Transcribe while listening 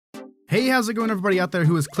Hey, how's it going, everybody out there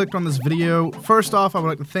who has clicked on this video? First off, I would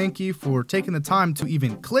like to thank you for taking the time to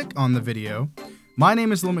even click on the video. My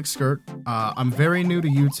name is Lil McSkirt. I'm very new to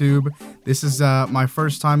YouTube. This is my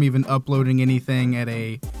first time even uploading anything at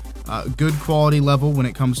a good quality level when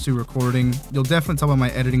it comes to recording. You'll definitely tell by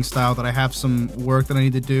my editing style that I have some work that I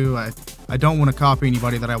need to do. I don't want to copy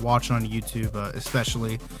anybody that I watch on YouTube,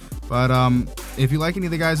 especially. But if you like any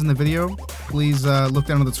of the guys in the video, please look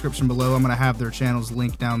down in the description below. I'm going to have their channels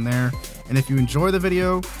linked down there. And if you enjoy the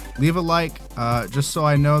video, leave a like just so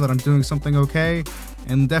I know that I'm doing something okay.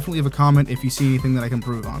 And definitely leave a comment if you see anything that I can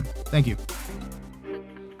improve on. Thank you.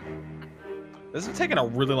 This is taking a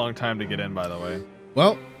really long time to get in, by the way.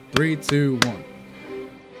 Well, 3, 2, 1.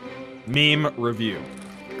 Meme review.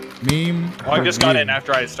 Meme. Oh, I just got in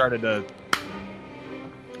after I started to...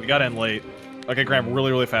 We got in late. Okay, Graham,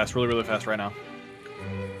 really fast right now.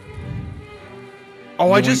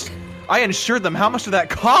 Oh, I insured them. How much did that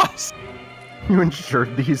cost? You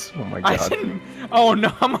insured these? Oh my god. Oh no,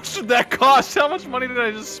 how much did that cost? How much money did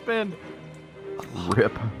I just spend?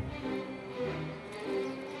 Rip.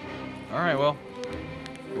 Alright, well.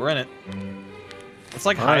 We're in it. Let's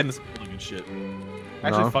like hide in this building and shit.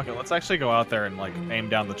 Actually, fuck it. Let's actually go out there and like aim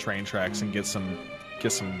down the train tracks and get some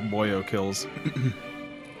boyo kills.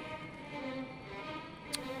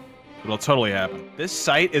 It'll totally happen. This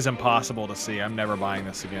site is impossible to see. I'm never buying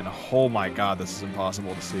this again. Oh my god, this is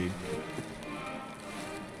impossible to see.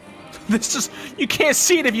 This just... You can't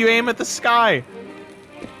see it if you aim at the sky!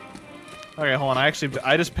 Okay, hold on. I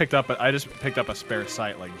just picked up a spare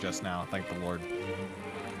site like just now. Thank the Lord.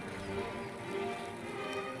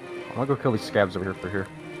 I'm gonna go kill these scabs over here for here.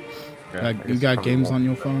 Okay. You got games on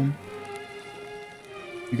your phone?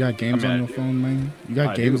 You got games on your phone, man? You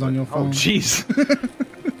got games on your phone? Oh, jeez.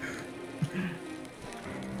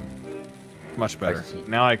 Much better.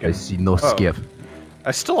 Now I can... I see no skip.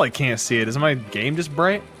 I still like can't see it. Is my game just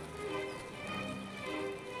bright?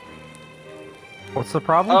 What's the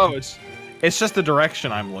problem? Oh, it's just the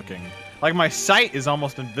direction I'm looking. Like my sight is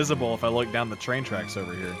almost invisible if I look down the train tracks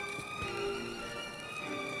over here.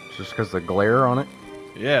 Just because the glare on it?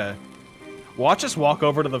 Yeah. Watch us walk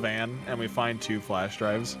over to the van and we find 2 flash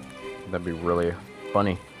drives. That'd be really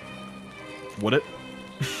funny. Would it?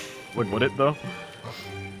 Would it though?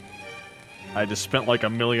 I just spent like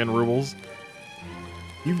 1,000,000 rubles.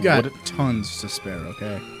 You've got tons to spare,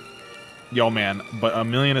 okay? Yo, man, but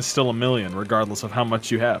 1,000,000 is still 1,000,000, regardless of how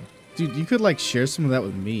much you have. Dude, you could like share some of that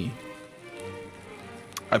with me.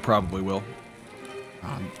 I probably will.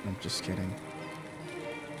 I'm just kidding.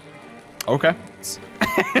 Okay.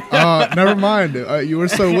 Never mind. You were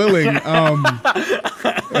so willing.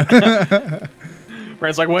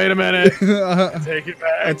 Brand's like, wait a minute. Take it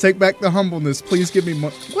back. I take back the humbleness. Please give me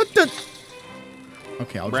more. What the?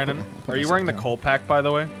 Okay, I'll Brandon, just put are you wearing the coal pack, by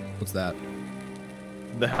the way? What's that?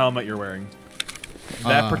 The helmet you're wearing.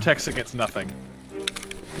 That protects against nothing.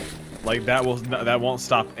 Like that won't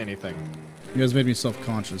stop anything. You guys made me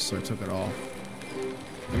self-conscious, so I took it off.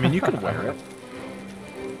 I mean, you can wear it.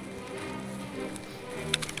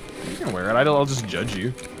 You can wear it. I'll just judge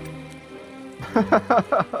you.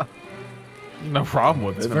 No problem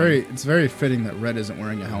with it. It's very fitting that Rhett isn't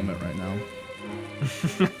wearing a helmet right now.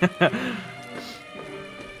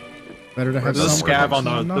 Better to have. There's a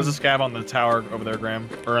scav on the tower over there, Graham,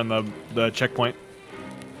 or on the checkpoint.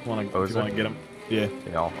 Want to get him? Yeah.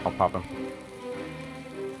 Yeah, I'll pop him.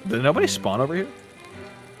 Did nobody spawn over here?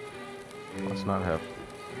 Let's not have.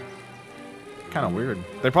 Kind of weird.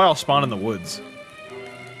 They probably all spawn in the woods.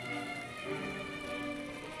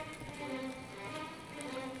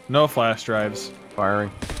 No flash drives.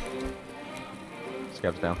 Firing.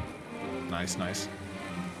 Scabs down. Nice.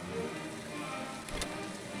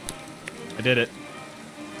 I did it.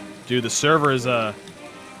 Dude, the server is having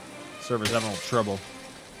a little trouble.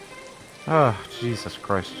 Oh, Jesus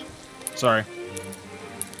Christ. Sorry.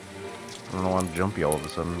 I don't know why I'm jumpy all of a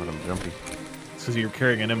sudden, but I'm jumpy. It's because you're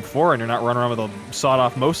carrying an M4 and you're not running around with a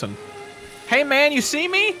sawed-off Mosin. Hey, man, you see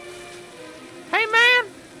me? Hey, man!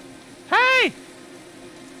 Hey!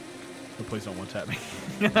 Oh, please don't one-tap me.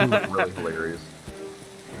 You look really hilarious.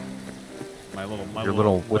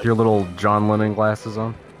 With your little John Lennon glasses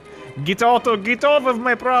on. Get off of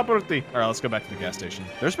my property! Alright, let's go back to the gas station.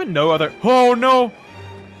 There's been no other... Oh, no!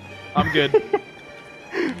 I'm good.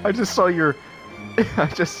 I just saw your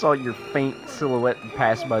faint silhouette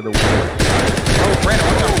pass by the window. Oh, Brandon,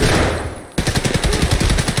 watch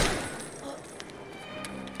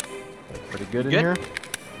out. Pretty good in here?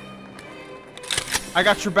 I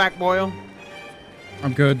got your back, boyo.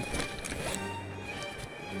 I'm good.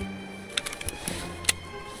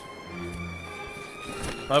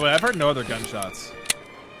 By the way, I've heard no other gunshots.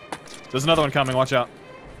 There's another one coming. Watch out.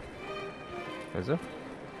 Is it?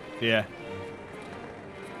 Yeah.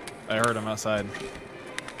 I heard him outside.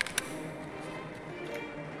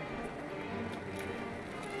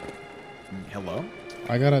 Hello?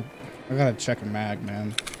 I gotta check a mag,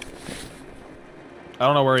 man. I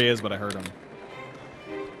don't know where he is, but I heard him.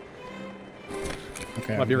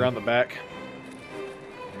 Okay. Might be around the back.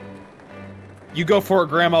 You go for it,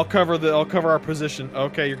 Graham. I'll cover our position.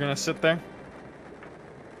 Okay, you're gonna sit there.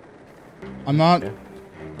 I'm not. Yeah.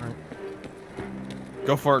 All right.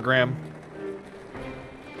 Go for it, Graham.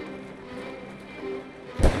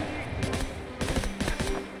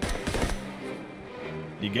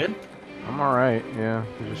 You good? I'm alright, yeah.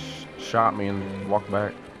 He just shot me and walked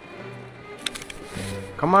back.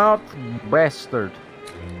 Come out, bastard.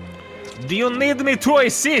 Do you need me to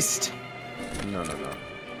assist? No.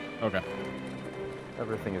 Okay.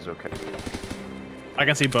 Everything is okay. I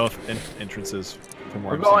can see both entrances from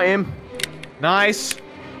where We're I'm sitting. going. Nice.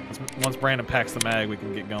 Once Brandon packs the mag, we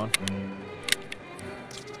can get going.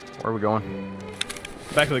 Where are we going?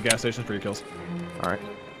 Back to the gas station for your kills. Alright.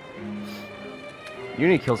 You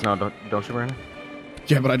need kills now, don't you, Brandon?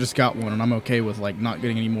 Yeah, but I just got one, and I'm okay with like not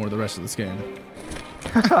getting any more the rest of this game.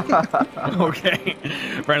 Okay.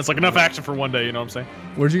 Brandon's like, enough action for one day, you know what I'm saying?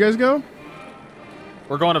 Where'd you guys go?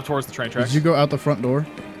 We're going up towards the train tracks. Did you go out the front door?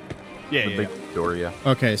 Yeah, The big door, yeah.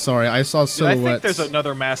 Okay, sorry. I saw Dude, silhouettes. I think there's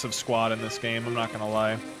another massive squad in this game, I'm not gonna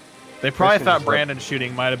lie. They probably thought Brandon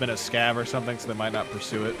shooting might have been a scav or something, so they might not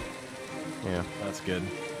pursue it. Yeah. That's good.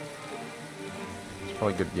 It's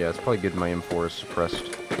probably good. Yeah, it's probably good my M4 is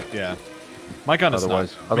suppressed. Yeah. My gun is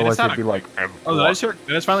Otherwise, not. otherwise I mean, it'd be like... Oh, did I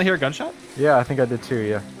just finally hear a gunshot? Yeah, I think I did too,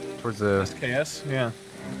 yeah. Towards the... SKS? Yeah.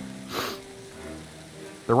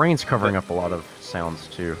 The rain's covering up a lot of sounds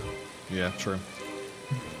too. Yeah, true.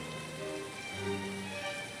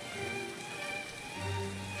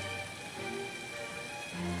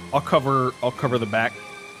 I'll cover the back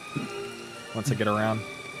once I get around.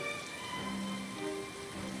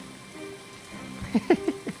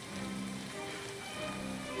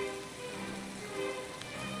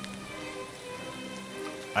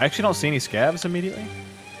 I actually don't see any scavs immediately.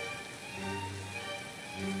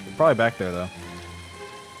 They're probably back there though.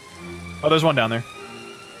 Oh, there's one down there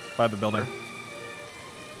by the building.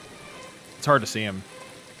 It's hard to see him.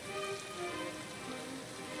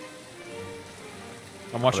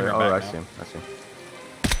 I'm watching right back I now. see him. I see him.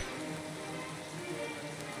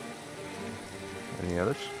 Any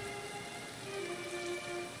others?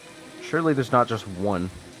 Surely there's not just one.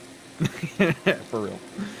 For real.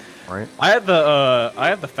 Right? I have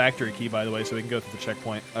the factory key, by the way, so we can go through the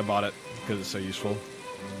checkpoint. I bought it because it's so useful.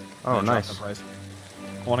 Oh, And it dropped nice. the price.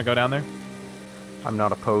 Want to go down there? I'm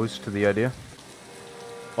not opposed to the idea.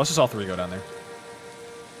 Let's just all three go down there.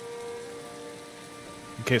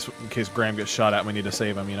 In case Graham gets shot at, we need to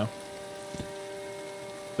save him, you know?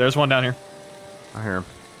 There's one down here. I hear him.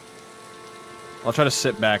 I'll try to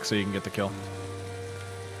sit back so you can get the kill.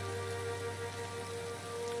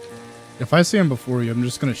 If I see him before you, I'm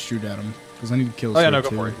just gonna shoot at him because I need kills. Oh yeah, here no, go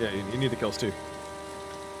too. for it. Yeah, you need the kills too.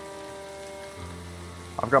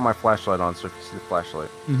 I've got my flashlight on, so if you see the flashlight,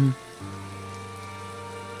 Mm-hmm.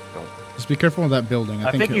 don't. Just be careful with that building.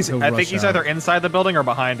 I think he's he'll I think rush he's out. either inside the building or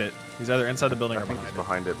behind it. He's either inside the building I or think behind he's it.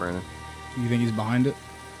 behind it, Brandon. You think he's behind it?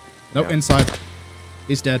 Nope, Yeah. inside.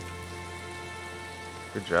 He's dead.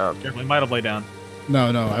 Good job. Careful, he might have laid down. No,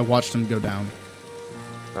 I watched him go down.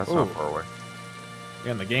 That's Ooh. not far away.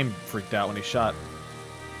 Yeah, and the game freaked out when he shot.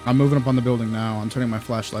 I'm moving up on the building now. I'm turning my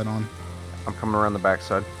flashlight on. I'm coming around the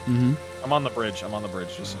backside. Mm-hmm. I'm on the bridge.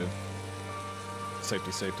 Just so.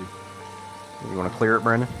 Safety. You want to clear it,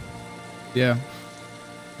 Brandon? Yeah.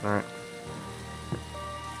 All right.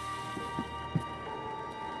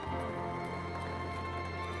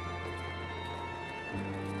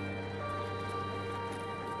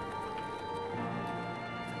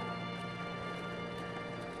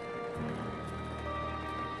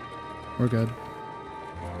 We're good.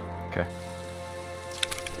 Okay.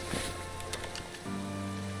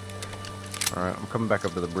 All right, I'm coming back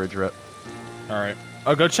up to the bridge, Rhett. All right.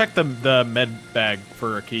 Oh, go check the med bag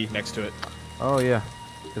for a key next to it. Oh yeah.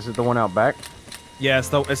 Is it the one out back? Yeah, it's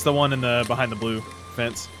the one in the behind the blue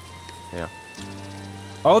fence. Yeah.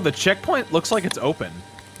 Oh, the checkpoint looks like it's open.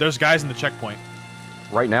 There's guys in the checkpoint.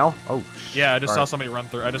 Right now? Oh. Yeah, I just saw Alright. somebody run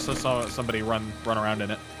through. I just saw somebody run around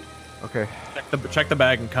in it. Okay. Check the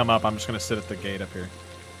bag and come up. I'm just gonna sit at the gate up here.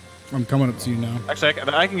 I'm coming up to you now. Actually,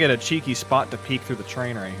 I can get a cheeky spot to peek through the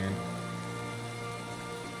train right here.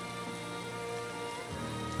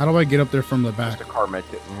 How do I get up there from the back? Just a car med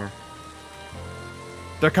kit in here.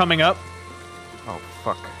 They're coming up. Oh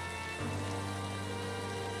fuck.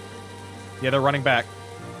 Yeah, they're running back.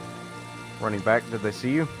 Running back? Did they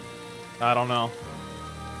see you? I don't know.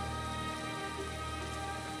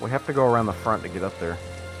 We have to go around the front to get up there.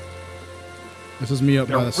 This is me up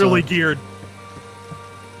by the They're really side. geared.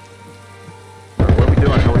 What are we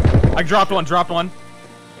doing? I dropped one.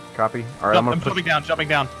 Copy. All right, I'm jumping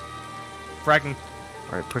down. Fragging.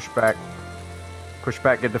 All right, push back. Push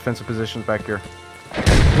back. Get defensive positions back here.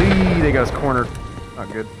 Whee! They got us cornered.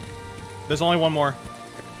 Not good. There's only one more.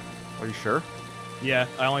 Are you sure? Yeah,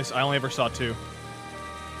 I only ever saw 2.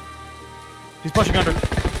 He's pushing under.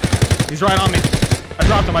 He's right on me.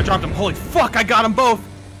 I dropped him. Holy fuck, I got them both.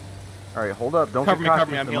 All right, hold up. Don't Cover get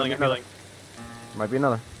me. I'm healing. There might be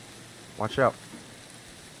another. Watch out.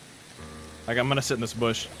 I'm gonna sit in this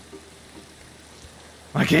bush.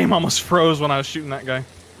 My game almost froze when I was shooting that guy.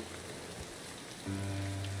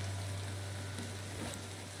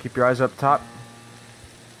 Keep your eyes up top.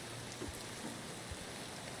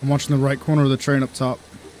 I'm watching the right corner of the train up top.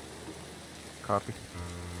 Copy.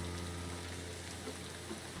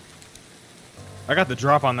 I got the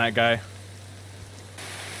drop on that guy.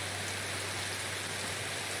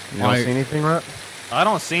 You don't see anything, Rhett? I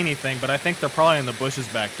don't see anything, but I think they're probably in the bushes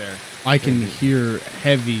back there. I can hear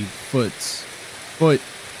heavy foot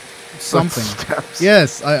something. Footsteps.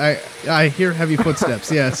 Yes, I hear heavy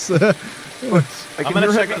footsteps. Yes. I'm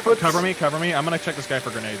gonna check. Cover me. I'm gonna check this guy for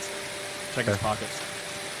grenades. Check his pockets.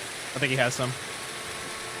 I think he has some.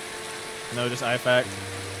 No, just IFAC.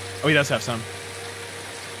 Oh, he does have some.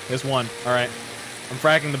 He has one. All right. I'm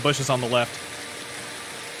fragging the bushes on the left.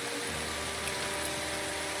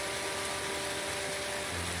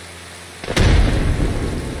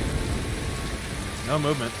 No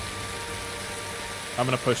movement. I'm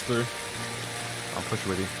gonna push through. I'll push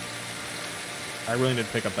with you. I really need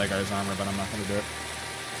to pick up that guy's armor, but I'm not gonna do it.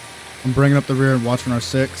 I'm bringing up the rear and watching our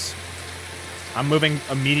 6. I'm moving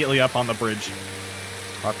immediately up on the bridge.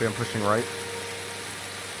 Copy, I'm pushing right.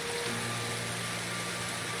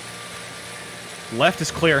 Left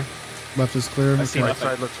is clear. Left is clear. I see Right nothing.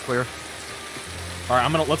 side looks clear. All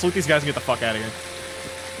right, let's loot these guys and get the fuck out of here.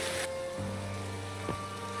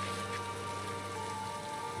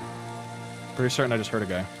 Pretty certain I just heard a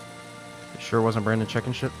guy. You sure it wasn't Brandon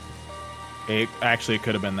checking shit? It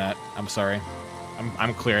could have been that. I'm sorry.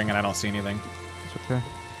 I'm clearing and I don't see anything. It's okay.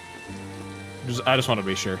 I just want to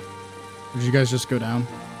be sure. Did you guys just go down?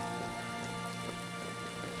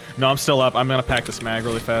 No, I'm still up. I'm gonna pack this mag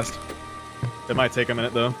really fast. It might take a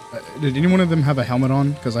minute though. Did any one of them have a helmet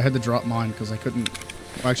on? Because I had to drop mine because I couldn't.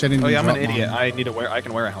 Well, actually, I didn't. Oh yeah, I'm drop an idiot. mine. I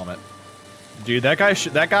can wear a helmet. Dude, that guy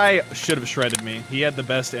should have shredded me. He had the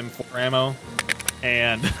best M4 ammo,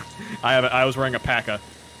 and I was wearing a P.A.C.A.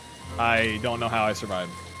 I don't know how I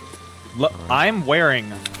survived. I'm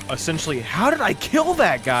wearing essentially. How did I kill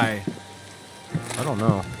that guy? I don't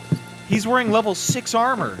know. He's wearing level 6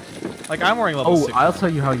 armor. Like I'm wearing level 6. Oh, I'll tell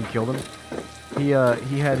you how you killed him. He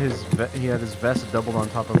had his vest doubled on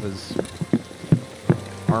top of his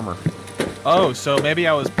armor. Oh, so maybe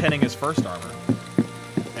I was pinning his first armor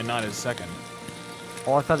and not his second.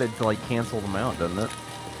 Oh, I thought it like canceled them out, doesn't it?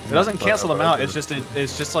 It doesn't cancel them out. It's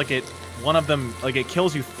just like one of them like it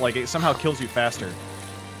kills you, like it somehow kills you faster.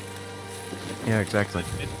 Yeah, exactly.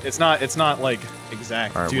 It's not like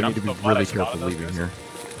exact. All right, Dude, we need to be really careful leaving here.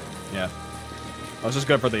 Yeah. I was just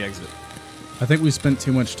good for the exit. I think we spent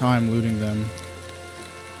too much time looting them.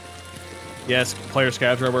 Yes, player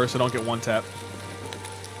scavs rubber, so don't get one tap.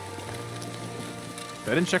 I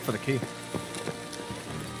didn't check for the key.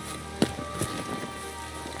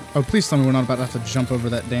 Oh, please tell me we're not about to have to jump over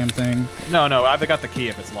that damn thing. No, I've got the key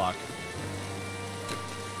if it's locked.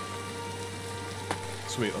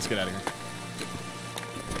 Sweet, let's get out of here.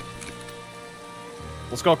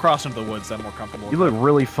 Let's go across into the woods. I'm more comfortable. You look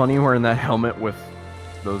really funny wearing that helmet with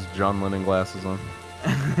those John Lennon glasses on.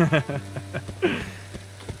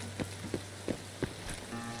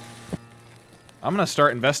 I'm gonna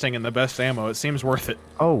start investing in the best ammo. It seems worth it.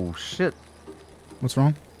 Oh shit! What's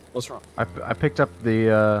wrong? What's wrong? I picked up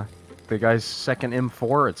the guy's second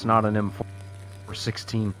M4. It's not an M4 or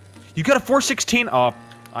 16. You got a 416? Oh,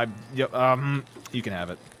 you can have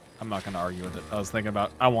it. I'm not gonna argue with it. I was thinking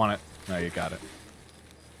about. I want it. No, you got it.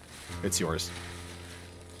 It's yours.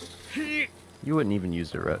 You wouldn't even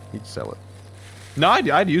use it, Rhett. You'd sell it. No,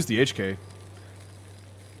 I'd use the HK.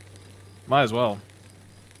 Might as well.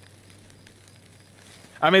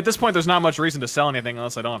 I mean, at this point, there's not much reason to sell anything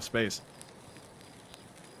unless I don't have space.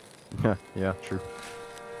 Yeah, true.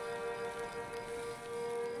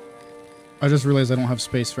 I just realized I don't have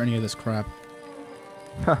space for any of this crap.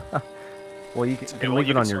 Well, you can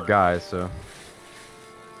leave it on your guy, so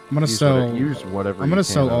I'm gonna sell. use whatever. I'm gonna you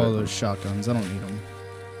sell can all of of it. those shotguns. I don't need them.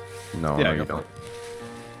 No, Yeah, no, go you for don't. it.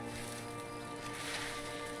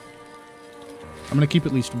 I'm gonna keep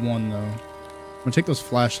at least one though. I'm gonna take those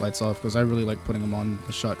flashlights off because I really like putting them on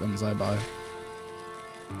the shotguns I buy.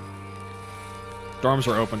 Dorms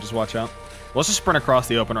are open, just watch out. Let's just sprint across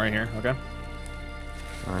the open right here, okay?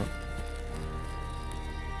 Alright.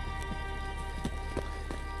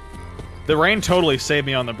 The rain totally saved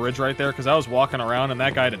me on the bridge right there, because I was walking around and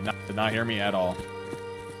that guy did not hear me at all.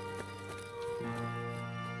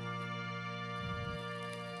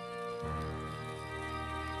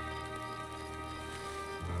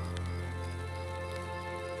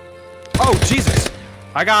 Oh, Jesus!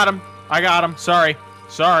 I got him! I got him! Sorry.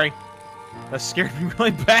 Sorry. That scared me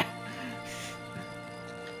really bad.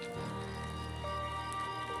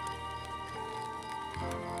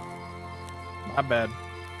 My bad.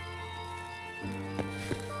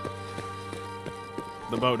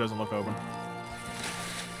 The boat doesn't look open.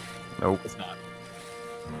 Nope. It's not.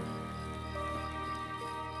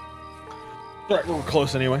 Alright, we're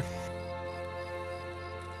close anyway.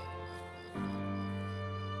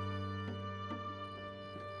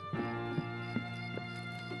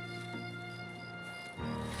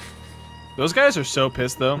 Those guys are so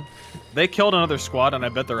pissed, though. They killed another squad, and I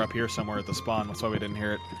bet they're up here somewhere at the spawn. That's why we didn't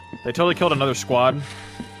hear it. They totally killed another squad,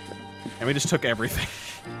 and we just took everything.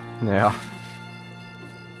 Yeah.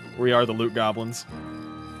 We are the loot goblins.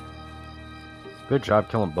 Good job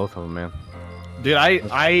killing both of them, man. Dude, That was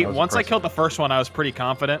once I impressive. killed the first one, I was pretty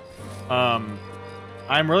confident. I'm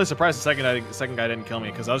really surprised the second guy didn't kill me,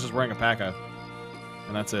 because I was just wearing a P.A.K.A.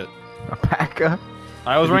 And that's it. A P.A.K.A.?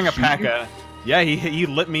 I was Did wearing he a shoot you? P.A.K.A. Yeah, he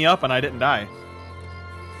lit me up and I didn't die.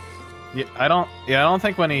 Yeah, I don't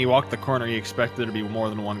think when he walked the corner he expected there to be more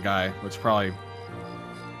than one guy, which probably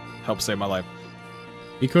helped save my life.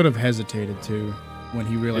 He could have hesitated too when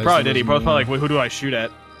he realized. He probably there did. He was both more. probably like, who do I shoot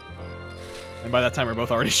at? And by that time, we're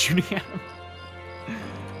both already shooting at him.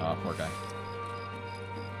 Oh, poor guy.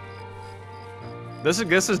 This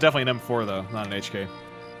is definitely an M4 though, not an HK.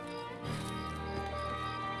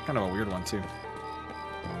 Kind of a weird one too.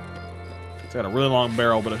 It's got a really long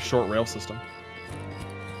barrel, but a short rail system.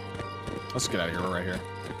 Let's get out of here. We're right here.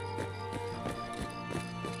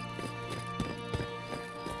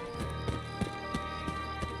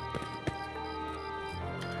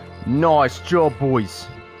 Nice job, boys.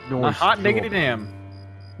 Nice A hot job. diggity damn.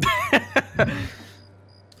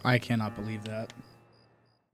 I cannot believe that.